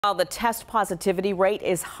While the test positivity rate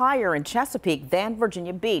is higher in Chesapeake than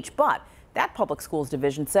Virginia Beach, but that public schools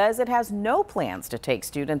division says it has no plans to take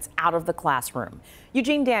students out of the classroom.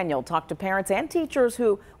 Eugene Daniel talked to parents and teachers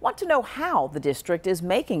who want to know how the district is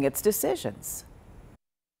making its decisions.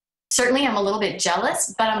 Certainly, I'm a little bit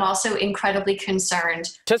jealous, but I'm also incredibly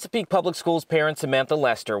concerned. Chesapeake Public Schools parent Samantha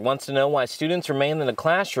Lester wants to know why students remain in the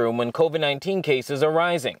classroom when COVID-19 cases are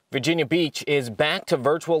rising. Virginia Beach is back to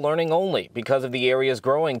virtual learning only because of the area's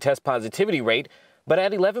growing test positivity rate, but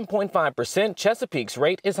at 11.5%, Chesapeake's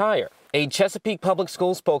rate is higher. A Chesapeake Public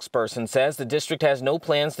Schools spokesperson says the district has no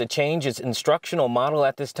plans to change its instructional model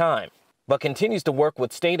at this time, but continues to work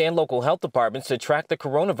with state and local health departments to track the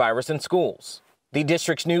coronavirus in schools. The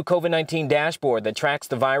district's new COVID-19 dashboard that tracks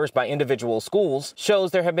the virus by individual schools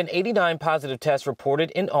shows there have been 89 positive tests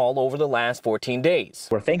reported in all over the last 14 days.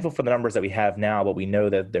 We're thankful for the numbers that we have now, but we know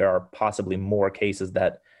that there are possibly more cases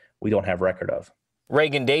that we don't have record of.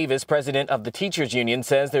 Reagan Davis, president of the Teachers Union,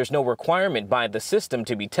 says there's no requirement by the system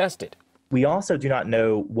to be tested. We also do not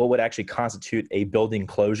know what would actually constitute a building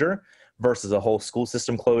closure versus a whole school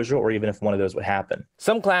system closure, or even if one of those would happen.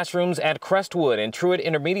 Some classrooms at Crestwood and Truett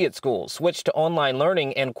Intermediate Schools switched to online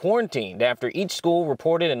learning and quarantined after each school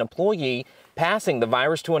reported an employee passing the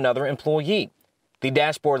virus to another employee. The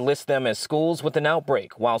dashboard lists them as schools with an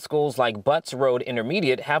outbreak, while schools like Butts Road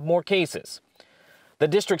Intermediate have more cases. The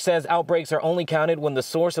district says outbreaks are only counted when the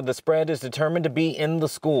source of the spread is determined to be in the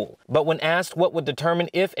school. But when asked what would determine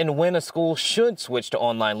if and when a school should switch to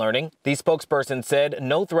online learning, the spokesperson said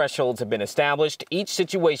no thresholds have been established. Each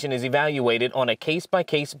situation is evaluated on a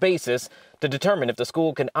case-by-case basis to determine if the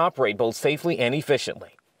school can operate both safely and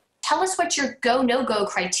efficiently. Tell us what your go, no-go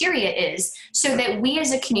criteria is so that we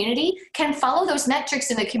as a community can follow those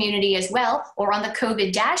metrics in the community as well, or on the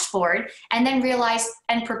COVID dashboard, and then realize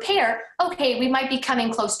and prepare, okay, we might be coming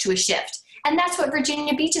close to a shift. And that's what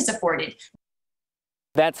Virginia Beach has afforded.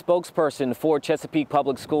 That spokesperson for Chesapeake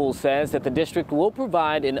Public Schools says that the district will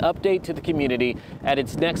provide an update to the community at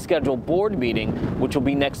its next scheduled board meeting, which will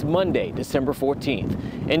be next Monday, December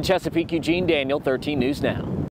 14th. In Chesapeake, Eugene Daniel, 13 News Now.